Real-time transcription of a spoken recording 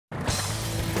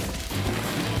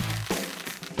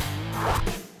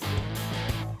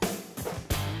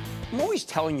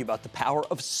always telling you about the power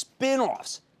of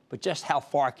spin-offs, but just how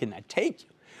far can that take you?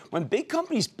 When big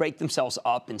companies break themselves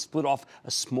up and split off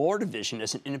a smaller division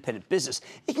as an independent business,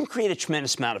 it can create a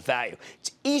tremendous amount of value.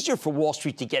 It's easier for Wall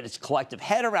Street to get its collective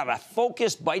head around a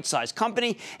focused, bite-sized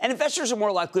company, and investors are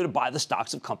more likely to buy the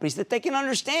stocks of companies that they can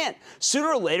understand. Sooner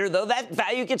or later, though, that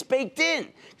value gets baked in.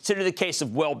 Consider the case of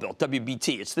Welbilt,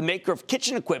 WBT. It's the maker of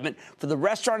kitchen equipment for the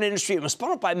restaurant industry. It was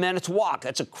spun up by Manitowoc.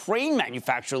 That's a crane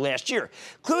manufacturer last year.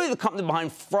 Clearly, the company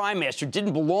behind Frymaster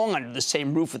didn't belong under the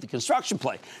same roof with the construction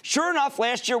play. Sure enough,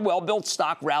 last year, Welbilt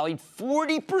stock rallied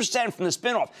 40% from the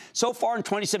spinoff. So far in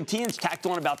 2017, it's tacked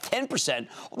on about 10%,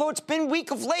 although it's been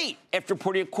weak of late after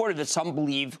reporting a quarter that some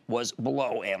believe was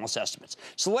below analyst estimates.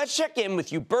 So let's check in with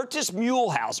Hubertus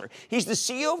Muehlhauser. He's the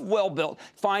CEO of Welbilt.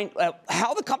 Find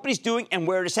how the company's doing and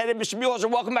where it's headed. Mr. Muehlhauser,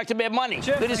 welcome back to Mad Money.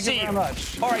 Jeff, good to see you. Very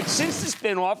much. All right, since the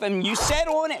spinoff, and you said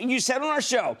on our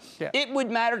show, it would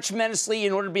matter tremendously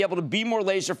in order to be able to be more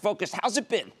laser focused. How's it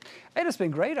been? It has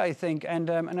been great, I think, and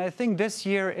I think this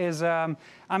year is, I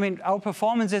mean, our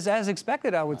performance is as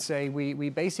expected, I would say. We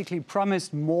basically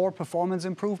promised more performance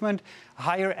improvement,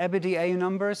 higher EBITDA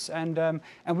numbers, and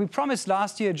we promised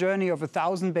last year a journey of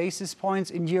 1,000 basis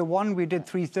points. In year one, we did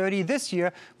 330. This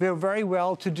year, we're very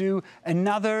well to do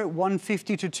another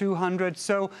 150 to 200.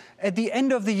 So at the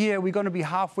end of the year, we're going to be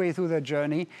halfway through that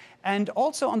journey. And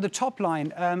also on the top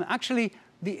line, actually,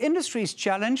 the industry is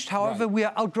challenged. However, we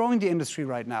are outgrowing the industry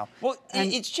right now. Well,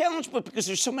 it's challenged, but because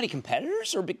there's so many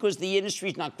competitors, or because the industry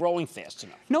is not growing fast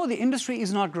enough? No, the industry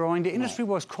is not growing. The industry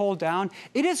was called down.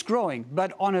 It is growing,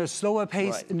 but on a slower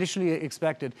pace initially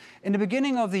expected. In the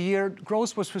beginning of the year,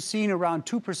 growth was foreseen around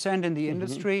 2% in the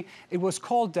industry. It was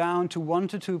called down to 1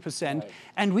 to 2%.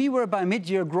 And we were, by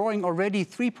mid-year, growing already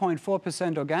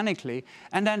 3.4% organically.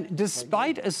 And then,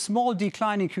 despite a small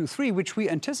decline in Q3, which we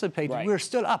anticipated, we're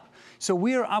still up. So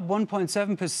we're up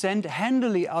 1.7%,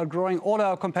 handily outgrowing all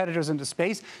our competitors in the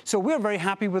space. So we're very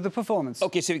happy with the performance.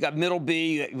 Okay, so we got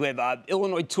Middleby, we have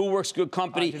Illinois Toolworks, good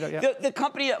company. The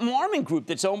company, Marmon Group,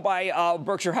 that's owned by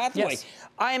Berkshire Hathaway. Yes.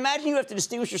 I imagine you have to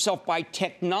distinguish yourself by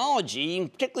technology,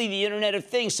 particularly the Internet of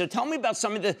Things. So tell me about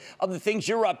some of the things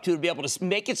you're up to be able to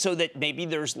make it so that maybe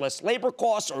there's less labor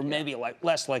costs or maybe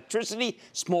less electricity,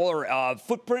 smaller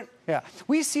footprint. Yeah,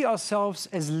 we see ourselves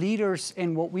as leaders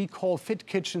in what we call fit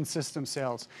kitchen system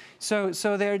sales. So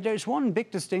there's one big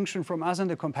distinction from us and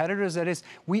the competitors, that is,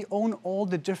 we own all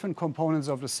the different components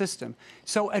of the system.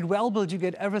 So at Welbilt, you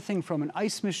get everything from an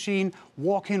ice machine,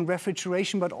 walk-in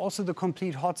refrigeration, but also the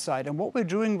complete hot side. And what we're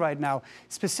doing right now,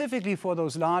 specifically for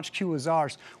those large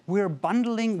QSRs, we're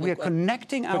bundling, we're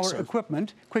connecting our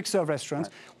equipment, quick serve restaurants,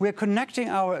 we're connecting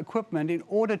our equipment in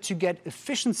order to get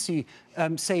efficiency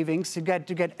savings, to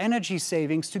get energy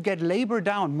savings, to get labor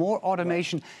down, more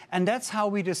automation. And that's how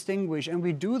we distinguish. And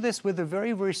we do this with a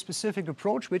very, very specific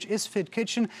approach, which is Fit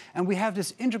Kitchen. And we have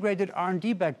this integrated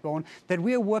R&D backbone that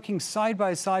we are working side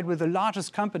by side with the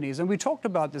largest companies. And we talked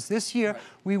about this year.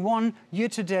 We won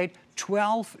year-to-date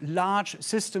 12 large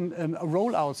system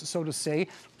rollouts, so to say,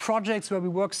 projects where we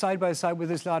work side by side with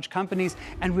these large companies,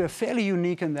 and we're fairly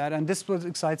unique in that, and this is what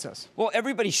excites us. Well,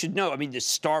 everybody should know, I mean, there's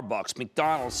Starbucks,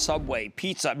 McDonald's, Subway,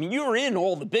 Pizza. I mean, you're in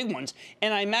all the big ones,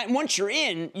 and I imagine once you're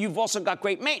in, you've also got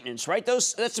great maintenance, right?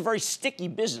 That's a very sticky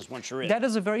business once you're in. That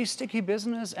is a very sticky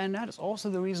business, and that is also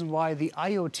the reason why the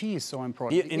IoT is so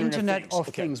important, the Internet of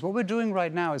Things. What we're doing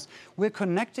right now is we're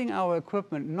connecting our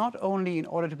equipment not only in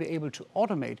order to be able to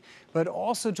automate, but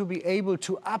also to be able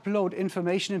to upload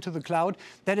information into the cloud.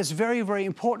 That is very, very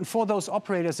important for those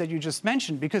operators that you just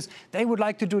mentioned, because they would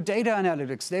like to do data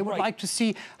analytics. They would like to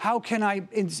see how can I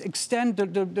extend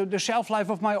the shelf life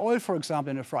of my oil, for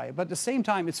example, in a fryer. But at the same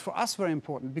time, it's for us very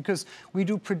important because we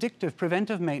do predictive,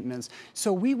 preventive maintenance.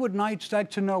 So we would like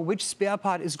to know which spare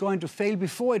part is going to fail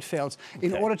before it fails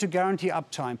in order to guarantee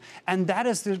uptime. And that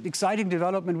is the exciting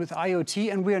development with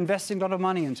IoT, and we're investing a lot of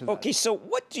money into that. Okay, so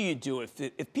what do you do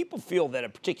if people feel that a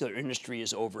particular industry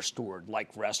is overstored, like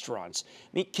restaurants?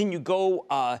 I mean, can you go,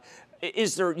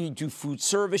 you do food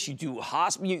service, you do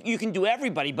hospital, you can do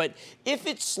everybody, but if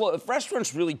it's slow, if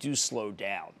restaurants really do slow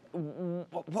down,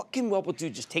 what can Welbilt do?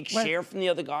 Just take share from the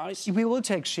other guys? We will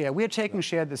take share. We are taking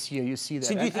share this year. You see that.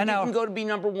 So do you think you can go to be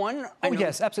number one? Oh,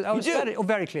 yes, absolutely.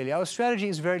 Very clearly. Our strategy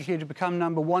is very clear to become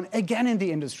number one again in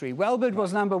the industry. Welbilt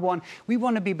was number one. We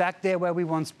want to be back there where we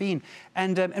once been.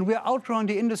 And we're outgrowing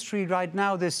the industry right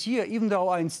now this year, even though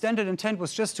our intended intent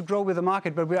was just to grow with the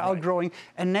market, but we're outgrowing.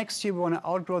 And next year, we want to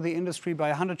outgrow the industry by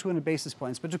 100, 200 basis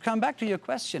points. But to come back to your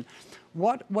question,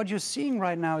 what you're seeing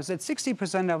right now is that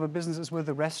 60% of our business is with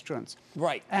the restaurants.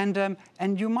 Right.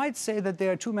 And you might say that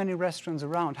there are too many restaurants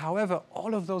around. However,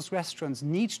 all of those restaurants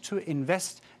need to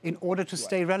invest in order to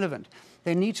stay relevant.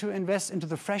 They need to invest into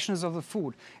the freshness of the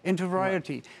food, into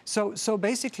variety. Right. So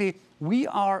basically, we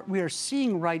are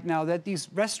seeing right now that these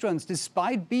restaurants,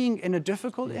 despite being in a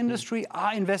difficult industry,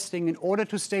 are investing in order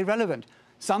to stay relevant.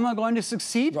 Some are going to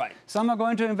succeed, some are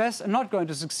going to invest and not going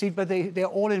to succeed, but they're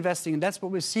all investing, and that's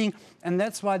what we're seeing, and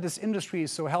that's why this industry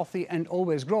is so healthy and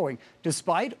always growing,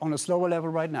 despite on a slower level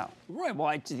right now. Right, well,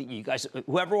 I think you guys,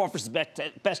 whoever offers the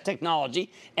best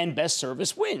technology and best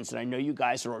service wins, and I know you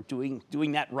guys are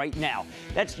doing that right now.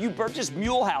 That's Hugh Burgess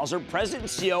Muehlhauser, President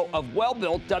and CEO of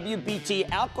Welbilt,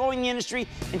 WBT, outgrowing the industry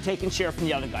and taking share from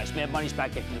the other guys. Mad Money's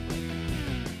back after the break.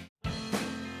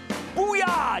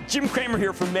 Booyah! Jim Cramer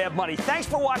here from Mad Money. Thanks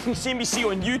for watching CNBC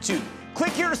on YouTube.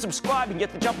 Click here to subscribe and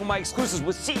get the jump on my exclusives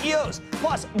with CEOs,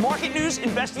 plus market news,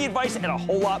 investing advice, and a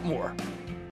whole lot more.